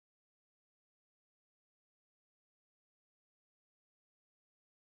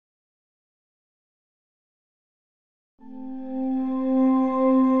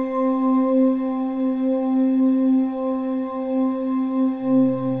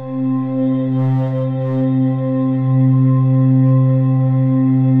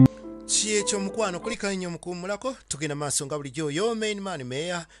Omukwano kulika nnyo mukuumulako tugenda maaso nga bulijjo yo main man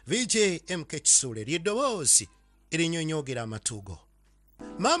meya VJ MK Kisule ly'eddoboozi erinyonyogera amatugo.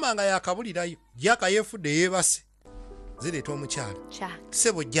 Maama nga yakabulirayo Jaka yeefudde yeebase zireeta omukyala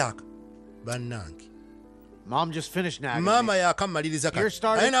Sebo Jaka bannange. Mom just finished nagging. Maama yakamaliriza kati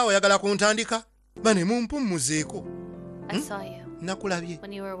aye naawe oyagala kuntandika bane mumpummuzeeko. I saw you. Nakulabye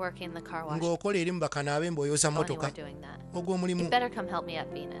when you were working the car wash. Ng'okola eri mu bakanaabe mb'oyoza mmotoka ogw'omulimu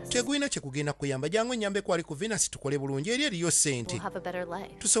tegulina kye kugenda kuyamba jangu ennyambe kwali ku Venus tukole bulungi eri eriyo ssente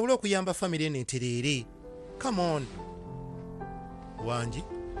tusobole okuyamba famire n'entereere. Come on wangi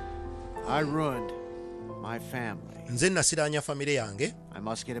I ruined my family. Nze nasiraanya famire yange I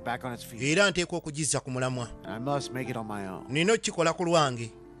must get it back on its feet. Era nteekwa okugizza ku mulamwa. I must make it on my own. Nina okukikola ku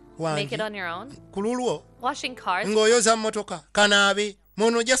lwange. Make it on your own? Ku lulwo Washing cars? ng'oyoza mmotoka kanaabe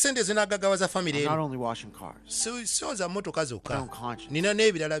monojja ssente zinagagawaza famire I'm not only washing cars. Sioza mmotoka zokka. Conscience. Nina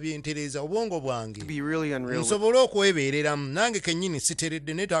n'ebirala byentereeza obwongo bwange. Be really unreal. Nsobole okwebeereramu nange kennyini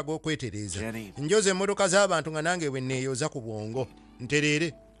siteredde neetaaga okwetereeza. Njoza emmotoka z'abantu nga nange bwe neeyoza ku bwongo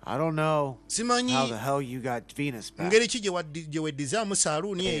ntereere. I don't know. Simanyi how the hell you got Venus back. Ngeri ki gye weddizaamu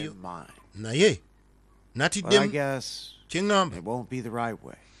saaluuni eyo. Naye But I natiddemu guess kyeŋŋamba it won't be the right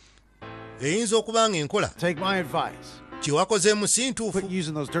way. eyinza okuba nga enkola Take my advice. kyewakozeemu si ntuufu. Quit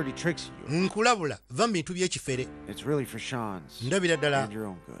using those dirty tricks of yours. Nkulabula va mu bintu by'ekifere. It's really for Sean's Ndabira ddala and your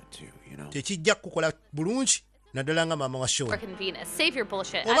own good too, you know. tekijja kukola bulungi naddala nga maama wa Sean. Working Venus. Save your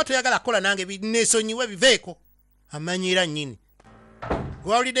bullshit. Oba toyagala kukola nange neesonyiwe biveeko amanyiira nnyini.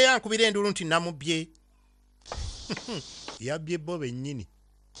 Wawuliddeyo ankubira enduulu nti namubbye. Yabbye bo bennyini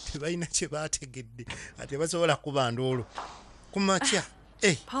tebalina kye baategedde ate basobola kuba nduulu ku makya.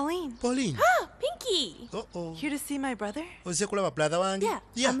 Pauline. Pauline. Pinky. Here to see my brother? Ozze kulaba brother wange?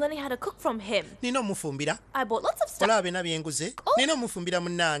 Yeah. I'm learning how to cook from him. Nina omufumbira. I bought lots of stuff. Olaba bena byenguze. Nina omufumbira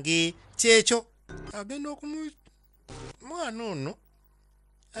munnange kyekyo agenda okumu mwana ono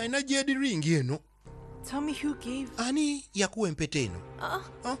alina jedi ring eno. Tell me who gave. Ani yakuwa empete eno?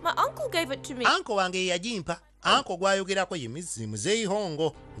 My uncle gave it to me. Anko wange yagimpa. Anko gwayogerako ye Muzeeyi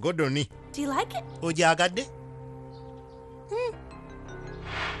Hongo Godoni. Do you like it? Ojagadde?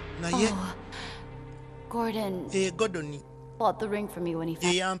 Naye Gordon Godoni bought the ring for me when he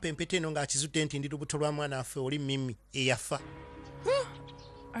found. eyampa empete eno ng'akizudde nti ndi lubuto lwa mwana affe oli Mimi eyafa.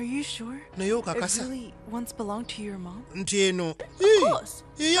 Are you sure? Naye okakasa It really once belonged to your mom? nti eno Of course.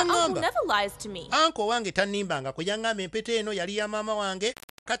 My uncle yaŋŋamba never lies to me. anko wange tannimbangako yaŋŋamba empete eno yali ya maama wange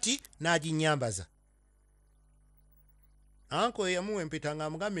kati n'aginnyambaza. Anko eyamuwa empeta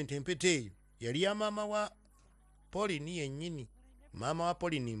ng'amugambe nti empete eyo yali ya maama wa Pauline yennyini. Maama wa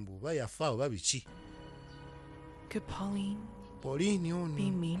Pauline mbuba yafa oba biki? Could Pauline Pauline be ono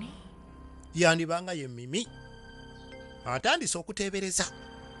Mimi? yandibanga ye Mimi. Atandise okuteebereza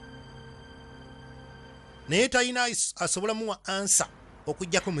naye talina asobola muwa ansa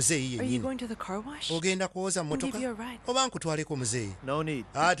okuggyako muzeeyi Are you yennyini. going to the car wash? Ogenda kuwoza I'll give mmotoka you a ride. oba nkutwaleko muzeeyi? No need.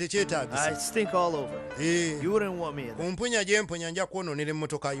 Tekyetaagisa. I stink all over. You wouldn't want me in there. Kumpunya gye mpunya nja kwonoonera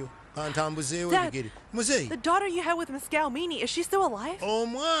emmotoka yo kantambuzeewo Dad, ebigere. Muzeeyi The daughter you had with Miss Galmini, is she still alive?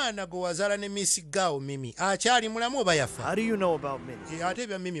 omwana gwe wazaala ne Miss Gao Mimi akyali mulamu oba yafa? How do you know about Minnie? Ate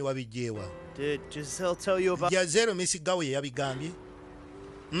ebya Mimi wabijjeewa? Did Giselle tell you about... Jazero Miss Gao ye yabigambye?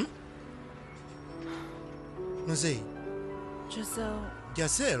 Muzeeyi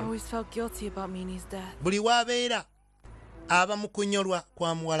Giselle always felt guilty about Minnie's death. buli waabeera aba mu kunyolwa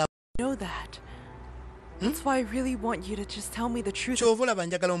kwa muwala. I know that. That's why I really want you to just tell me the truth. Kyova olaba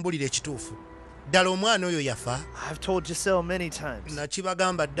njagala ombulira ekituufu. Ddala omwana oyo yafa? I've told Giselle many times.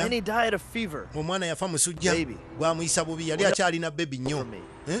 Nakibagamba dda. Minnie died of fever. Omwana yafa musujja Baby. gwamuyisa bubi yali akyalina bebi nnyo.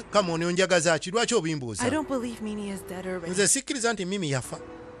 Kamoni onjagaza ki lwaki obimbuuza? I don't believe Minnie is dead already. Nze sikkiriza nti Mimi yafa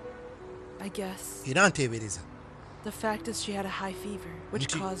I guess. era nteebereza. The fact is she had a high fever, which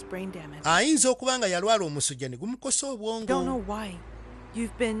caused brain damage. Ayinza okuba nga yalwala omusujja ne gumukosa I don't obwongo. know why.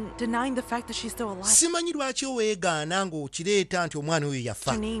 You've been denying the fact that she's still alive. Simanyi lwaki oweegaana ng'okireeta nti omwana oyo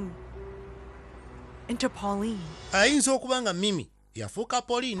yafa. Her name into Pauline. Ayinza okuba nga Mimi yafuuka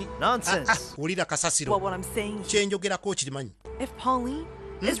Pauline. Nonsense. Wulira kasasiro. Well, what I'm saying is, kyenjogerako okirimanyi. if Pauline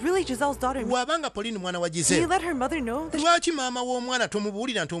is really Giselle's daughter, Bw'abanga Pauline mwana wa can you Giselle, let her mother know that lwaki maama w'omwana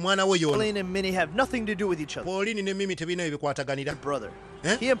tomubuulira nti omwana we yono? Pauline and Minnie have nothing to do with each other. Pauline ne Mimi tebirina bye bikwataganira. Brother.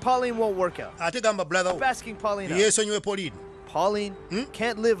 Eh? He and Pauline won't work out. Ate gamba brother Keep asking Pauline out. yeesonyiwe Pauline. Pauline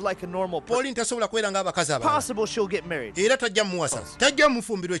can't live like a normal person. Pauline tasobola kwera ng'abakazi abalala. Possible she'll get married. Era tajja muwasa tajja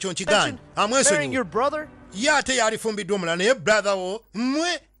mufumbirwa ekyo nkigaanyi Marrying amwesonyiwe. your brother? ye ate yalifumbiddwa omulala naye brother wo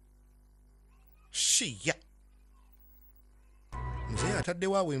mmwe shiya nze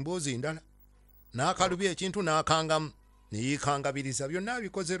ataddewo awo emboozi endala n'akalubya ekintu n'akangamu neyeekangabiriza byonna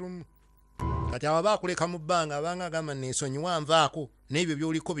abikoze lumu kati abo baakuleka mu bbanga abanga agamba neesonyiwa nvaako n'ebyo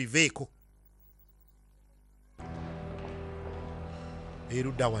by'oliko biveeko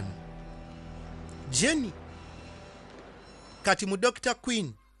erudda wano Jenny kati mu Dr.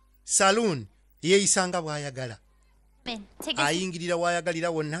 Queen saloon yeeyisanga bw'ayagala ayingirira w'ayagalira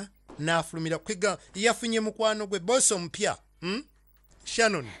wonna n'afulumira kwega yafunye mukwano gwe bosi omupya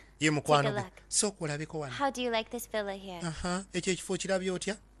Shannon ye mukwano gwe sooka olabeko wano ekyo ekifo kirabye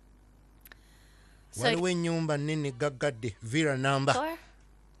otya waliwo ennyumba nnene gaggadde villa number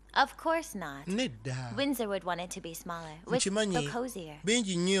Of course not. nedda Windsor would want it to be smaller, which nkimanyi but cozier.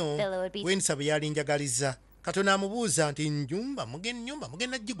 bingi nnyo Villa would be- Windsor bwe yalinjagaliza katonda amubuuza nti nyumba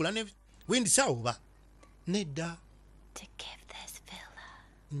mugenda gigula ne Windsor oba nedda To give this villa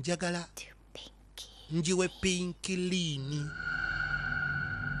njagala to Pinky. njiwe pinkiliini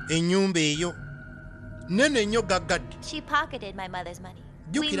ennyumba eyo nene nnyo gaggadde She pocketed my mother's money.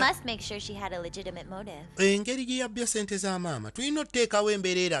 We Jukira. must make sure she had a legitimate motive. engeri gye yabbya sente za maama tulina oteekawo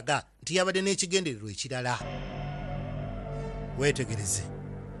embeera eraga nti yabadde n'ekigendererwa ekirala weetegereze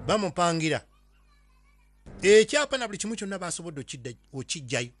bamupangira ekyapa na buli kimu kyonna baasobodde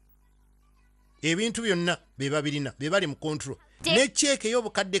okijjayo ebintu byonna be babirina be bali mu kontrol ne ceeke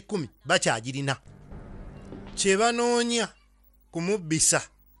ey'obukadde 10 bakyagirina kye banoonya kumubbisa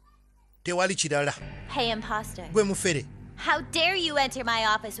tewali kirala Hey, imposter. gwe mufere How dare you enter my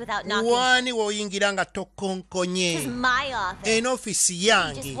office without knocking? wani w'oyingira nga This is tokonkonye my office. eno ofiisi You just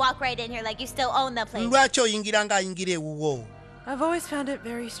yange walk right in here like you still own the place. lwaki oyingira ng'ayingira ewuwo I've always found it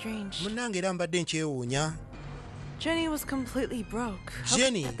very strange. munnange era mbadde nkyewuunya Jenny was completely broke. How could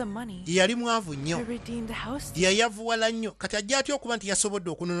Jenny she have the money yali mwavu to nnyo redeem the house? yayavuwala nnyo kati ajja atya okuba nti yasobodde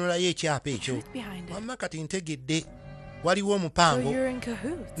okununulayo ekyapa ekyo Truth behind it. wamma kati ntegedde waliwo So omupango you're in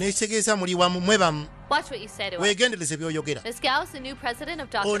cahoots. nekitegeeza muli wamu mwe bamu Watch what you say to us. weegendereze by'oyogera This gal's the new president of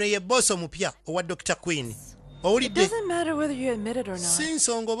Dr. ono ye boosi omupya owa Dr. Queen It owulidde doesn't matter whether you admit it or not. si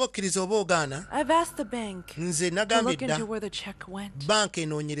nsonga oba okkiriza oba ogaana I've asked the bank nze to nagambye look into dda where the check went. banka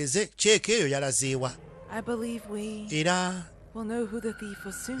enoonyereze ceeke eyo yalazeewa I believe we era will know who the thief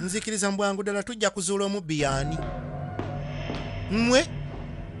was soon. nzikiriza mu bwangu ddala tujja kuzuula omubbi yaani mmwe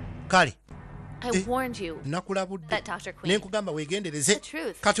kale I warned you nakulabudde that Dr. Queen. nenkugamba weegendereze The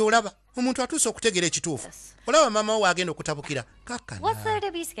truth. kati olaba omuntu atuuse okutegeera ekituufu Yes. olaba maama wo agenda okutabukira What's kakkana there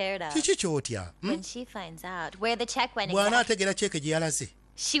to be scared of? kiki kyotya When she finds out where the check went bw'ana exactly, ategeera ceeke gye yalaze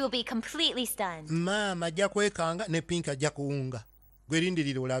she will be completely stunned. maama ajja kwekanga ne pinki ajja kuwunga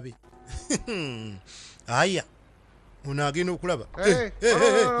gwelindirira olabe aya ono agenda okulaba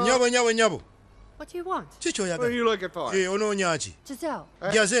nyabo What do you want? kiki What are oyagala you looking for? onoonya ki Giselle.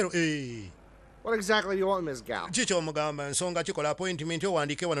 jazero What exactly do you want, Miss Gal? kiki omugamba nsonga kikola appointment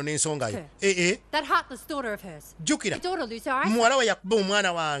owandiike wano n'ensonga yo That heartless daughter of hers. jjukira Your daughter lose her eyes. muwala we yakuba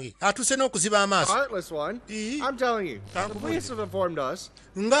omwana wange atuuse n'okuziba amaaso Heartless one. Eh? I'm telling you. The Uncle police have informed us.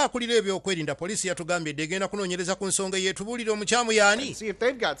 ng'akulira ebyokwerinda poliisi yatugambye dde egenda kunoonyereza ku nsonga eyeetubuulira omukyamu yaani See if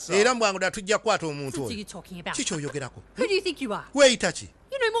they've got some. era mu bwangu ddala tujja kukwata omuntu What are oyo you talking about? kiki oyogerako Who do you think you are? weeyita ki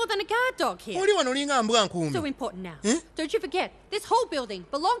You know more than a guard dog here. oli wano olinga mbwa So nkuumi important now. Eh? Don't you forget, this whole building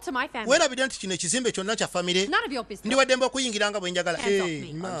belonged to my family. weerabira nti kino ekizimbe kyonna kya famire None of your business. ndi wadde mba okuyingira nga bwe njagala Hands off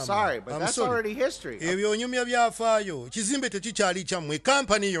me. maama, I'm sorry, but I'm that's sorry. already history. ebyo onyumya byafaayo kizimbe tekikyali kyammwe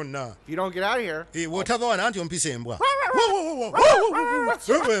kampani yonna If you don't get out of here, bw'otava wana nti ompisa embwa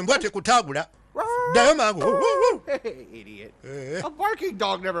embwa tekutaagula ddayo mangu hey, idiot. Eh. A barking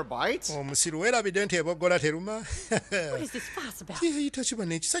dog never bites. omusiru weerabidde nti eboggola teruma What is this fuss about? kiyita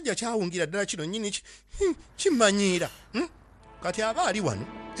kibano ekisajja kyawungira ddala kino nnyini kimanyiira kati aba ali wano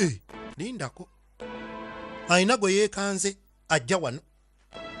lindako alina gwe yeekanze ajja wano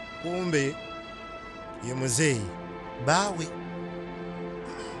kumbe ye muzeeyi baawe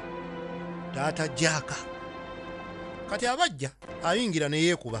taata jaaka kati abajja ayingira ne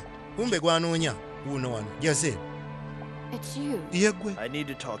yeekuba kumbe gwanoonya guno wano jazeero It's you. yeggwe I need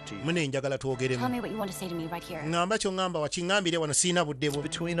to talk to you. mune njagala Tell twogeremu me what you want to say to me right here. ŋŋamba ky'oŋŋamba wakiŋŋambire wano siina budde bwo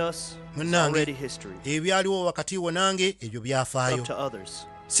Between us, it's Munnange. already history. ebyaliwo wakati wo nange ebyo byafaayo Up to others.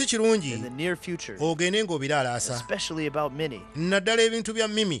 si kirungi In the near future, ogende ng'obiraalaasa especially about Minnie. naddala ebintu bya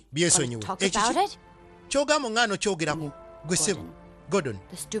mimi Want to byesonyiwe talk Ekiki? about it? ky'ogamba oŋŋaano kyogerako gwe ssebo Gordon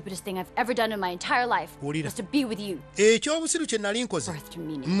The stupidest thing I've ever done in my entire life Wulira. was to be with you. ekyobusiru kye nali nkoze Birth to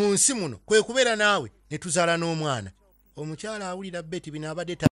meaning. mu nsi muno kwe kubeera naawe ne tuzaala n'omwana omukyala awulira beti bino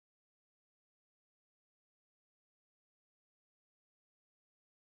abadde